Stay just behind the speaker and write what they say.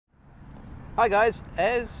Hi guys,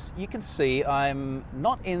 as you can see I'm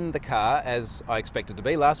not in the car as I expected to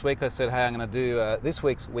be. Last week I said, hey, I'm going to do this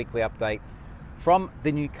week's weekly update from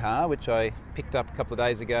the new car, which I picked up a couple of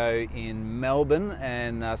days ago in Melbourne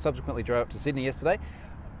and subsequently drove up to Sydney yesterday.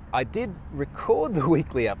 I did record the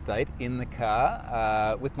weekly update in the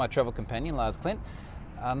car with my travel companion Lars Clint.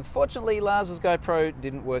 Unfortunately, Lars's GoPro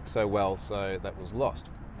didn't work so well, so that was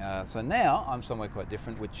lost. So now I'm somewhere quite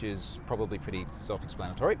different, which is probably pretty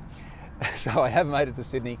self-explanatory. So I have made it to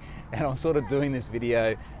Sydney and I'm sort of doing this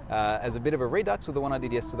video as a bit of a redux of the one I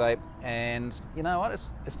did yesterday, and you know what,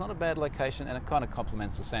 it's not a bad location and it kind of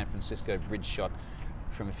complements the San Francisco bridge shot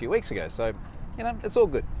from a few weeks ago, so you know, it's all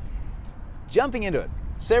good. Jumping into it,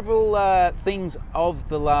 several things of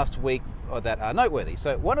the last week that are noteworthy.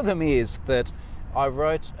 So one of them is that I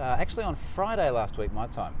wrote actually on Friday last week my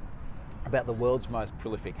time about the world's most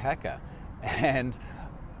prolific hacker, and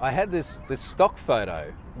I had this stock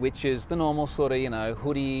photo, which is the normal sort of, you know,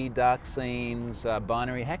 hoodie, dark scenes,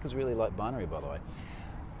 binary. Hackers really like binary, by the way.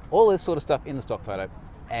 All this sort of stuff in the stock photo.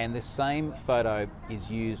 And this same photo is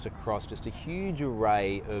used across just a huge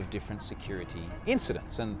array of different security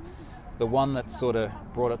incidents. And the one that sort of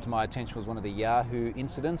brought it to my attention was one of the Yahoo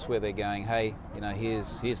incidents where they're going, hey, you know,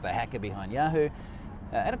 here's the hacker behind Yahoo.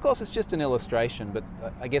 And of course, it's just an illustration, but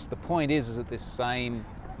I guess the point is that this same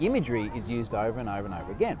imagery is used over and over and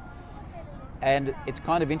over again. And it's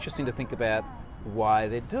kind of interesting to think about why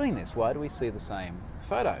they're doing this. Why do we see the same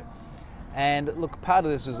photo? And look, part of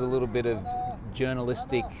this is a little bit of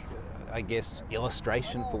journalistic, I guess,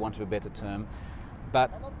 illustration, for want of a better term,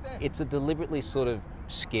 but it's a deliberately sort of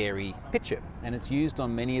scary picture, and it's used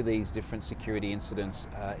on many of these different security incidents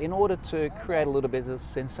in order to create a little bit of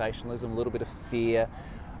sensationalism, a little bit of fear.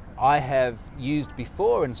 I have used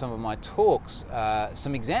before in some of my talks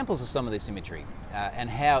some examples of some of this imagery and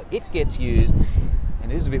how it gets used,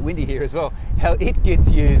 and it is a bit windy here as well, how it gets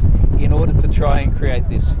used in order to try and create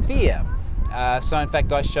this fear. So in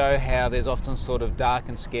fact I show how there's often sort of dark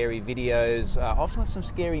and scary videos, often with some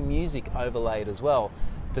scary music overlaid as well,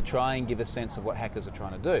 to try and give a sense of what hackers are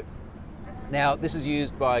trying to do. Now, this is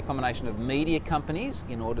used by a combination of media companies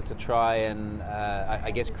in order to try and,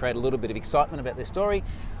 I guess, create a little bit of excitement about their story.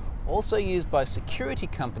 Also used by security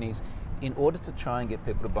companies in order to try and get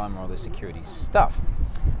people to buy more of their security stuff.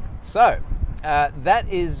 So, that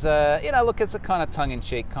is, you know, look, it's a kind of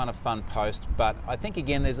tongue-in-cheek, kind of fun post, but I think,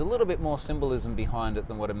 again, there's a little bit more symbolism behind it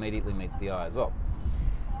than what immediately meets the eye as well.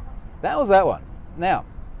 That was that one. Now,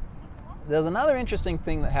 there's another interesting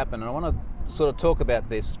thing that happened, and I want to sort of talk about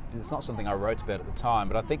this. It's not something I wrote about at the time,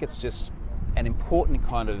 but I think it's just an important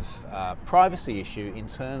kind of privacy issue in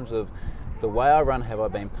terms of the way I run Have I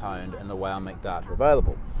Been Pwned and the way I make data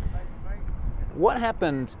available. What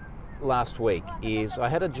happened last week is I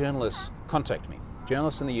had a journalist contact me,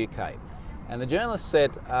 journalist in the UK, and the journalist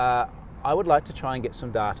said, I would like to try and get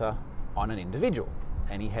some data on an individual,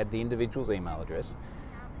 and he had the individual's email address.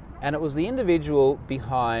 And it was the individual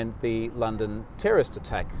behind the London terrorist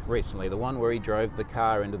attack recently, the one where he drove the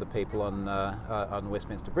car into the people on the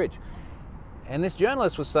Westminster Bridge. And this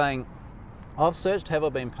journalist was saying, I've searched Have I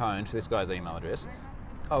Been Pwned for this guy's email address.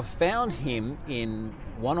 I've found him in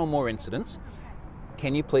one or more incidents.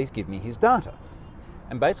 Can you please give me his data?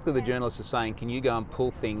 And basically the journalist is saying, can you go and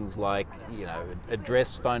pull things like, you know,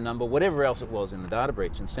 address, phone number, whatever else it was in the data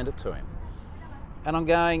breach, and send it to him. And I'm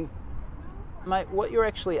going, mate, what you're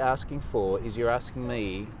actually asking for is you're asking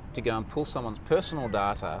me to go and pull someone's personal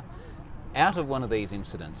data out of one of these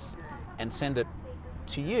incidents and send it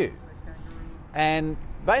to you. And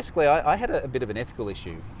basically I had a bit of an ethical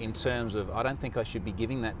issue in terms of I don't think I should be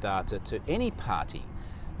giving that data to any party,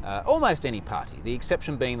 almost any party, the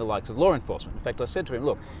exception being the likes of law enforcement. In fact, I said to him,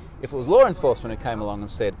 look, if it was law enforcement who came along and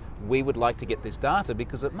said, we would like to get this data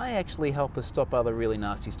because it may actually help us stop other really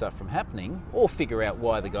nasty stuff from happening or figure out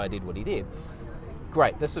why the guy did what he did,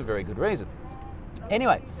 great, that's a very good reason.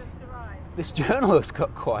 Anyway, this journalist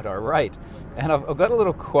got quite irate, and I've got a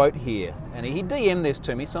little quote here, and he DM'd this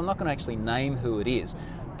to me, so I'm not going to actually name who it is,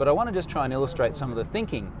 but I want to just try and illustrate some of the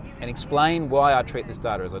thinking and explain why I treat this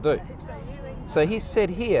data as I do. So he said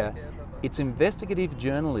here, it's investigative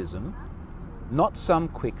journalism, not some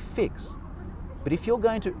quick fix. But if you're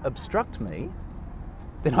going to obstruct me,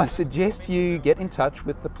 then I suggest you get in touch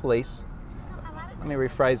with the police. Let me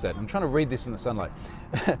rephrase that. I'm trying to read this in the sunlight.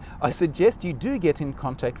 I suggest you do get in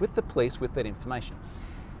contact with the police with that information.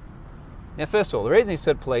 Now, first of all, the reason he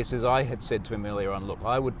said police is I had said to him earlier on, look,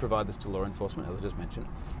 I would provide this to law enforcement, as I just mentioned.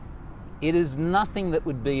 It is nothing that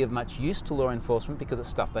would be of much use to law enforcement because it's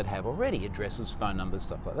stuff they'd have already, addresses, phone numbers,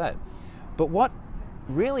 stuff like that. But what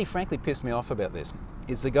really frankly pissed me off about this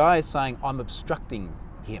is the guy is saying I'm obstructing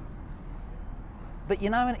him. But you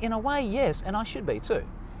know, in a way, yes, and I should be too.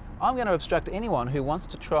 I'm going to obstruct anyone who wants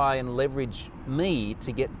to try and leverage me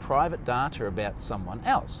to get private data about someone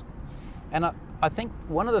else. And I think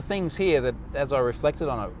one of the things here that, as I reflected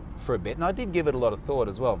on it for a bit, and I did give it a lot of thought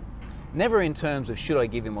as well, never in terms of should I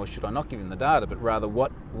give him or should I not give him the data, but rather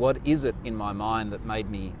what is it in my mind that made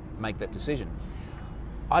me make that decision.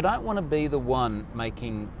 I don't want to be the one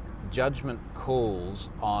making judgment calls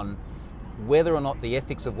on whether or not the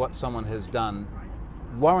ethics of what someone has done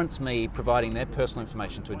warrants me providing their personal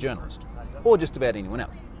information to a journalist, or just about anyone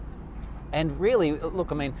else. And really,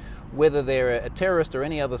 look, I mean, whether they're a terrorist or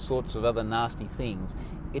any other sorts of other nasty things,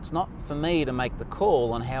 it's not for me to make the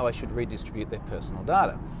call on how I should redistribute their personal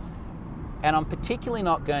data. And I'm particularly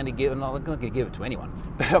not going to give, and I'm not going to give it to anyone,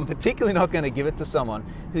 but I'm particularly not going to give it to someone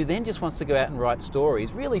who then just wants to go out and write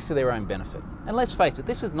stories really for their own benefit. And let's face it,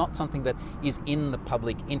 this is not something that is in the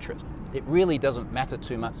public interest. It really doesn't matter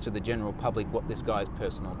too much to the general public what this guy's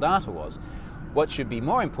personal data was. What should be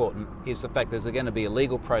more important is the fact there's going to be a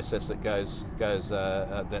legal process that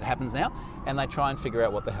that happens now, and they try and figure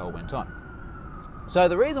out what the hell went on. So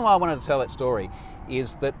the reason why I wanted to tell that story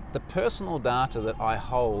is that the personal data that I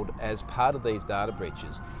hold as part of these data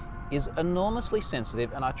breaches is enormously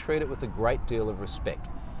sensitive, and I treat it with a great deal of respect.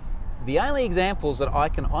 The only examples that I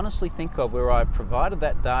can honestly think of where I provided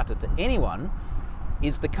that data to anyone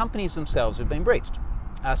is the companies themselves who've been breached.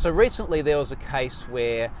 So recently there was a case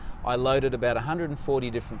where I loaded about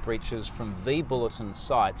 140 different breaches from vBulletin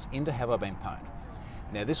sites into Have I Been Pwned.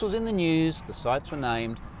 Now this was in the news, the sites were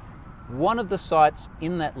named. One of the sites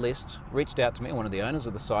in that list reached out to me, one of the owners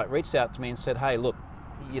of the site reached out to me and said, hey, look,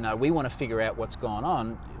 you know, we want to figure out what's gone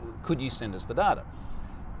on. Could you send us the data?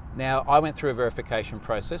 Now, I went through a verification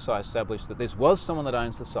process. I established that this was someone that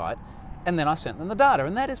owns the site, and then I sent them the data,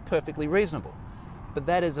 and that is perfectly reasonable. But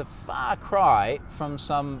that is a far cry from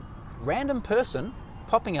some random person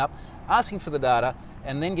popping up, asking for the data,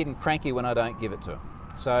 and then getting cranky when I don't give it to him.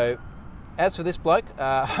 So, as for this bloke,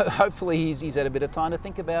 hopefully he's had a bit of time to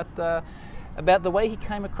think about the way he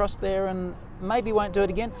came across there, and maybe won't do it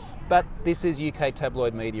again, but this is UK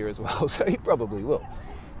tabloid media as well, so he probably will.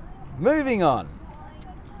 Moving on,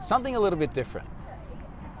 something a little bit different.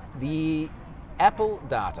 The Apple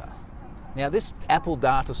data. Now this Apple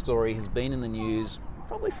data story has been in the news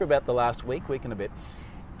probably for about the last week and a bit,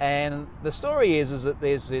 and the story is that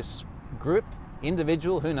there's this group,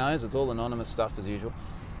 individual, who knows, it's all anonymous stuff as usual,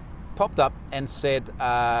 popped up and said,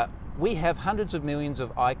 we have hundreds of millions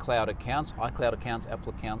of iCloud accounts,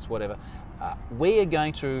 Apple accounts, whatever. We are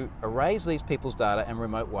going to erase these people's data and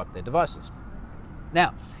remote wipe their devices.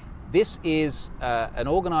 Now, this is an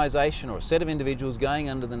organisation or a set of individuals going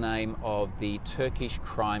under the name of the Turkish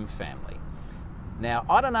crime family. Now,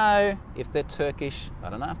 I don't know if they're Turkish, I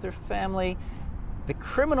don't know if they're a family. The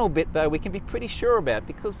criminal bit, though, we can be pretty sure about,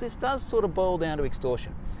 because this does sort of boil down to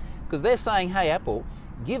extortion. Because they're saying, hey, Apple,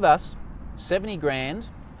 give us 70 grand,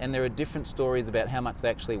 and there are different stories about how much they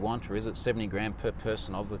actually want, or is it 70 grand per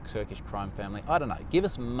person of the Turkish crime family? I don't know. Give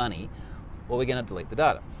us money, or we're going to delete the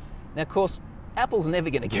data. Now, of course, Apple's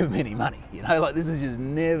never going to give them any money. You know, like, this is just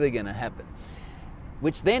never going to happen.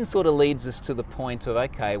 Which then sort of leads us to the point of,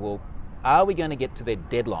 okay, well, are we going to get to their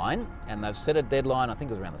deadline? And they've set a deadline, I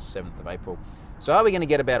think it was around the 7th of April. So are we going to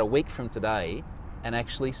get about a week from today and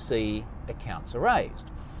actually see accounts erased?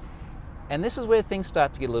 And this is where things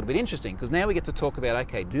start to get a little bit interesting, because now we get to talk about,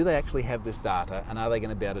 okay, do they actually have this data, and are they going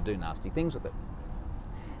to be able to do nasty things with it?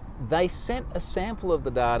 They sent a sample of the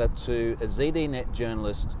data to a ZDNet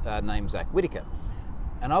journalist named Zach Whitaker.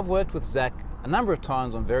 And I've worked with Zach a number of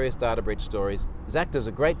times on various data breach stories. Zach does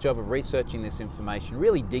a great job of researching this information,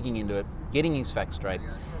 really digging into it, getting his facts straight.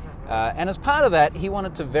 And as part of that, he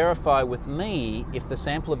wanted to verify with me if the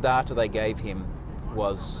sample of data they gave him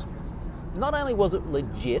was, not only was it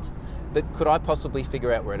legit, but could I possibly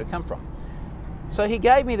figure out where it had come from? So he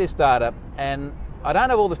gave me this data, and I don't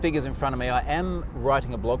have all the figures in front of me. I am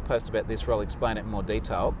writing a blog post about this where I'll explain it in more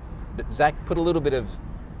detail. But Zach put a little bit of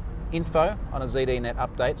info on a ZDNet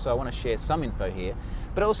update, so I want to share some info here.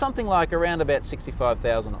 But it was something like around about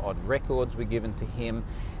 65,000 odd records were given to him.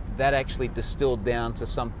 That actually distilled down to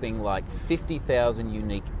something like 50,000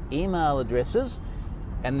 unique email addresses,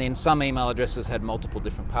 and then some email addresses had multiple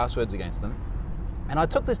different passwords against them. And I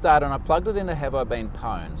took this data and I plugged it into Have I Been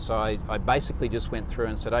Pwned. So I basically just went through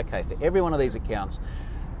and said, okay, for every one of these accounts,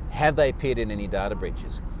 have they appeared in any data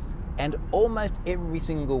breaches? And almost every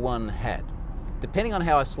single one had. Depending on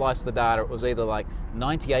how I sliced the data, it was either like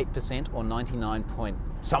 98% or 99 point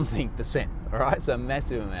something percent, all right? So a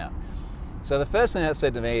massive amount. So the first thing that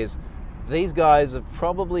said to me is, these guys have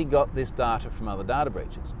probably got this data from other data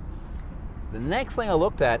breaches. The next thing I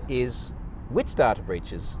looked at is, which data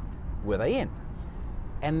breaches were they in.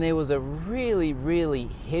 And there was a really, really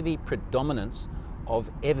heavy predominance of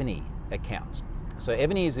Evony accounts. So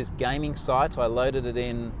Evony is this gaming site. I loaded it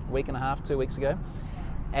in a week and a half, 2 weeks ago,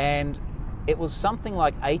 and it was something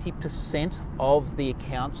like 80% of the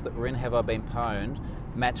accounts that were in Have I Been Pwned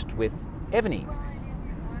matched with Evony.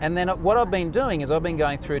 And then what I've been doing is I've been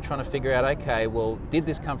going through trying to figure out, okay, well, did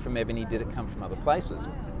this come from Evony? Did it come from other places?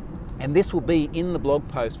 And this will be in the blog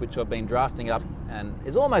post, which I've been drafting up and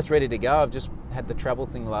is almost ready to go. I've just had the travel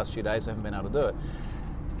thing the last few days, so I haven't been able to do it.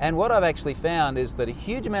 And what I've actually found is that a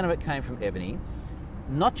huge amount of it came from Evony,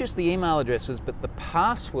 not just the email addresses, but the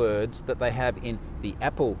passwords that they have in the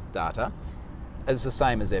Apple data is the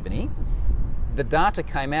same as Evony. The data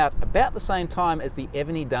came out about the same time as the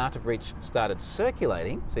Evony data breach started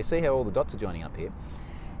circulating. So you see how all the dots are joining up here.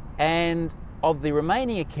 And of the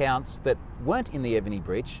remaining accounts that weren't in the Evony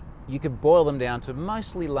breach, you could boil them down to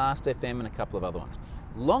mostly Last.fm and a couple of other ones.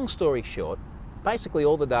 Long story short, basically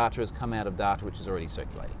all the data has come out of data which is already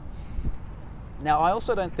circulating. Now, I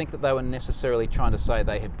also don't think that they were necessarily trying to say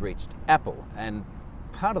they had breached Apple. And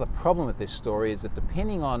part of the problem with this story is that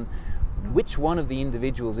depending on which one of the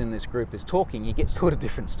individuals in this group is talking, you get sort of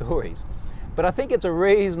different stories. But I think it's a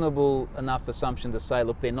reasonable enough assumption to say,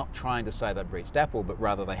 look, they're not trying to say they breached Apple, but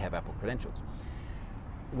rather they have Apple credentials.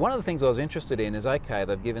 One of the things I was interested in is, okay,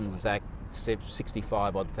 they've given Zach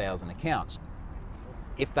 65 odd thousand accounts.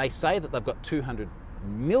 If they say that they've got 200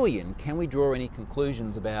 million, can we draw any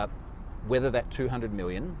conclusions about whether that 200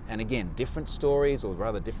 million, and again, different stories or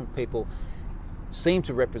rather different people seem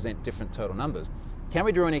to represent different total numbers. Can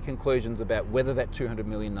we draw any conclusions about whether that 200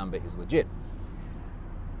 million number is legit?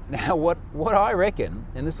 Now, what I reckon,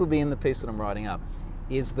 and this will be in the piece that I'm writing up,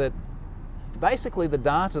 is that basically the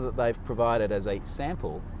data that they've provided as a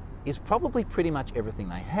sample is probably pretty much everything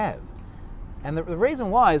they have. And the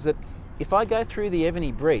reason why is that if I go through the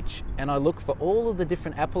Evony breach and I look for all of the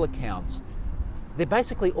different Apple accounts, they're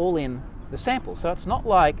basically all in the sample. So it's not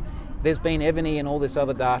like there's been Evony and all this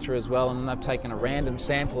other data as well, and then they've taken a random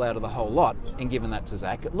sample out of the whole lot and given that to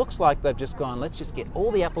Zach. It looks like they've just gone, let's just get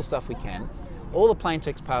all the Apple stuff we can, all the plain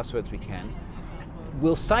text passwords we can.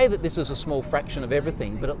 We'll say that this is a small fraction of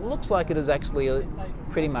everything, but it looks like it is actually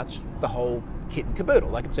pretty much the whole kit and caboodle,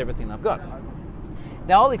 like it's everything they've got.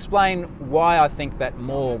 Now, I'll explain why I think that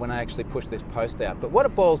more when I actually push this post out, but what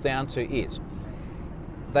it boils down to is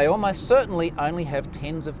they almost certainly only have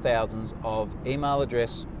tens of thousands of email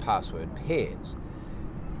address password pairs.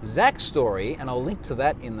 Zach's story, and I'll link to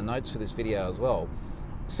that in the notes for this video as well,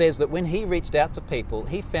 says that when he reached out to people,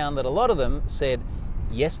 he found that a lot of them said,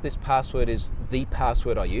 yes, this password is the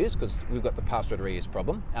password I use because we've got the password reuse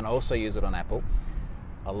problem, and I also use it on Apple.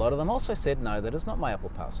 A lot of them also said, no, that is not my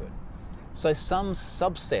Apple password. So some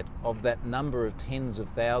subset of that number of tens of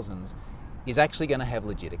thousands is actually going to have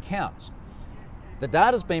legit accounts. The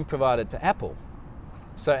data's been provided to Apple.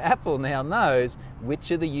 So Apple now knows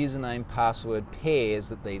which of the username password pairs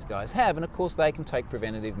that these guys have, and of course they can take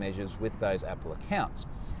preventative measures with those Apple accounts.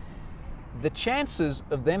 The chances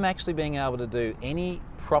of them actually being able to do any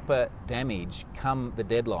proper damage come the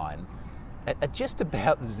deadline are just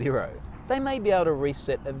about zero. They may be able to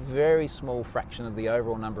reset a very small fraction of the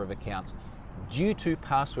overall number of accounts due to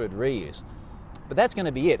password reuse. But that's going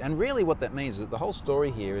to be it. And really what that means is that the whole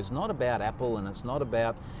story here is not about Apple and it's not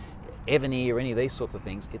about Evony or any of these sorts of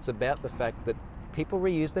things. It's about the fact that people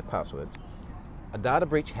reuse their passwords, a data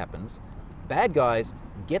breach happens, bad guys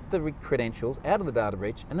get the credentials out of the data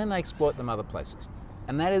breach and then they exploit them other places.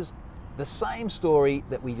 And that is the same story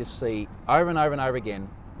that we just see over and over and over again,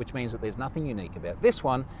 which means that there's nothing unique about this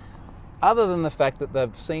one other than the fact that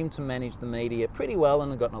they've seemed to manage the media pretty well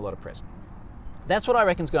and have gotten a lot of press. That's what I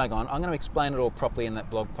reckon is going on. I'm going to explain it all properly in that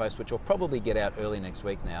blog post, which will probably get out early next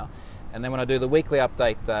week now. And then when I do the weekly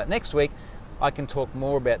update next week, I can talk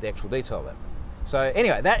more about the actual detail of that. So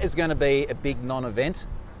anyway, that is going to be a big non-event.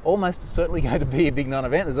 Almost certainly going to be a big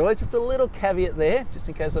non-event. There's always just a little caveat there, just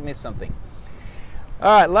in case I missed something.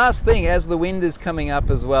 All right, last thing, as the wind is coming up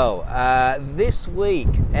as well. This week,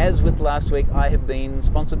 as with last week, I have been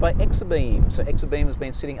sponsored by Exabeam. So Exabeam has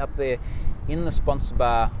been sitting up there in the sponsor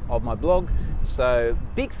bar of my blog. So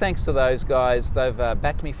big thanks to those guys. They've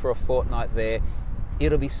backed me for a fortnight there.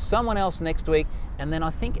 It'll be someone else next week. And then I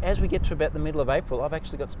think as we get to about the middle of April, I've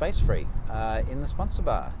actually got space free in the sponsor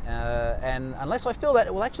bar. And unless I feel that,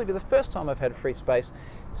 it will actually be the first time I've had free space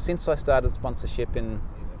since I started sponsorship in,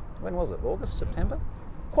 when was it, August, September?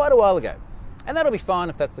 Quite a while ago. And that'll be fine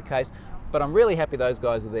if that's the case. But I'm really happy those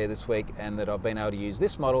guys are there this week and that I've been able to use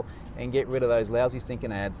this model and get rid of those lousy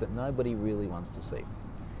stinking ads that nobody really wants to see.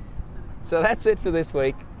 So that's it for this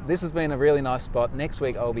week. This has been a really nice spot. Next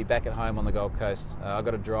week I'll be back at home on the Gold Coast. I've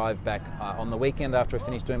got to drive back on the weekend after I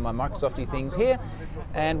finish doing my Microsofty things here,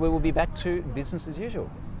 and we will be back to business as usual.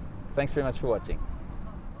 Thanks very much for watching.